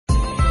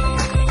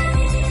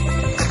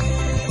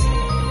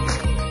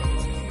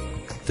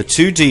The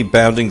 2D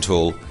bounding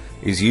tool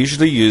is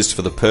usually used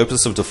for the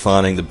purpose of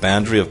defining the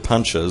boundary of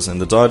punches in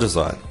the die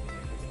design.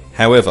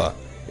 However,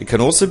 it can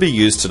also be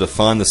used to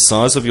define the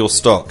size of your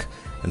stock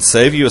and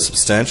save you a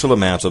substantial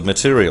amount of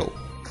material.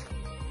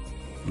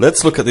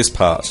 Let's look at this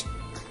part.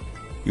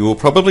 You will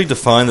probably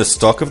define the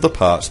stock of the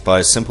part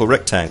by a simple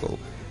rectangle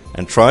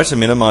and try to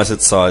minimize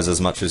its size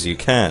as much as you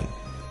can.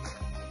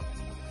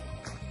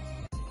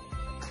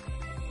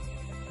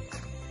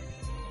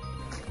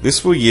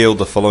 This will yield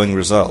the following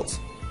result.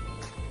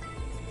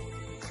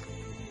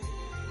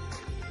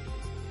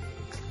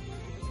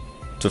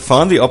 To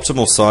find the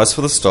optimal size for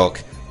the stock,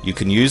 you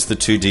can use the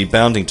 2D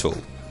bounding tool.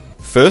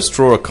 First,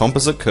 draw a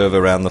composite curve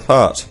around the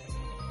part.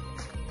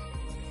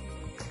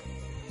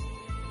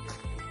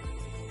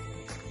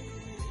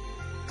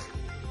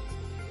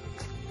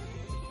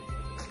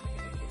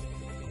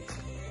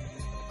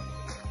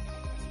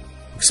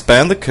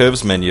 Expand the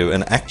Curves menu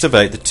and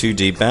activate the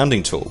 2D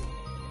bounding tool.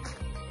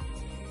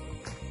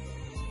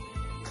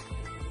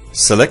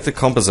 Select the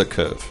composite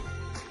curve.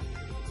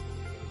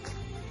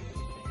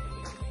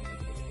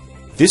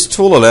 This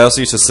tool allows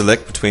you to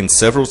select between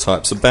several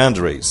types of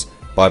boundaries,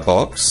 by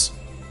box,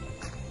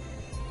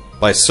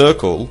 by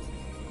circle,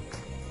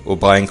 or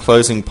by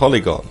enclosing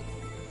polygon.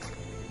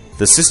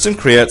 The system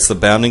creates the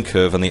bounding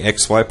curve on the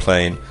XY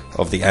plane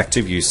of the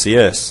active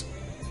UCS.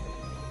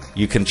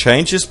 You can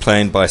change this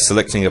plane by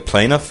selecting a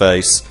planar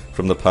face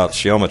from the part's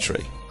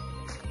geometry.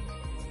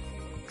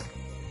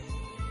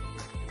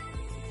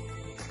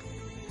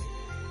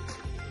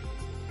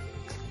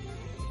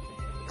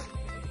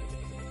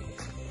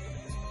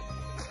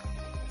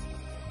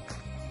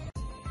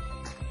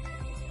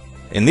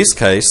 In this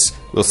case,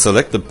 we'll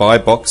select the By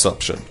Box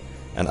option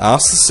and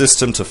ask the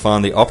system to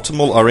find the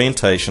optimal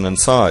orientation and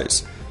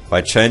size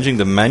by changing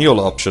the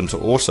manual option to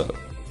auto.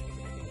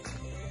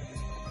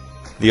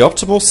 The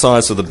optimal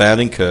size of the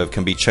bounding curve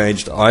can be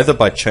changed either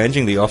by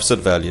changing the offset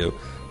value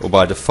or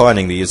by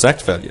defining the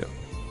exact value.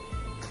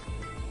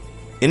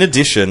 In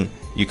addition,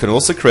 you can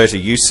also create a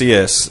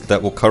UCS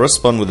that will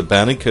correspond with the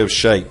bounding curve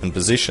shape and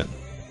position.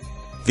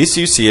 This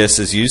UCS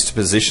is used to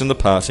position the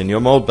part in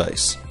your mold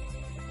base.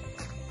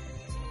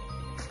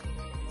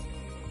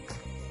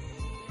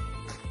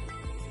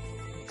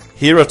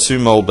 Here are two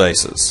mold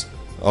bases.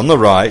 On the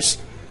right,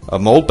 a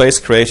mold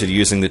base created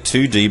using the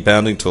 2D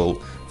bounding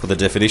tool for the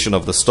definition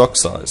of the stock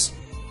size.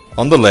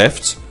 On the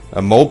left,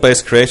 a mold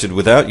base created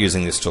without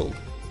using this tool.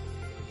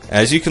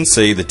 As you can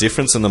see, the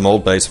difference in the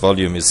mold base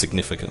volume is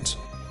significant.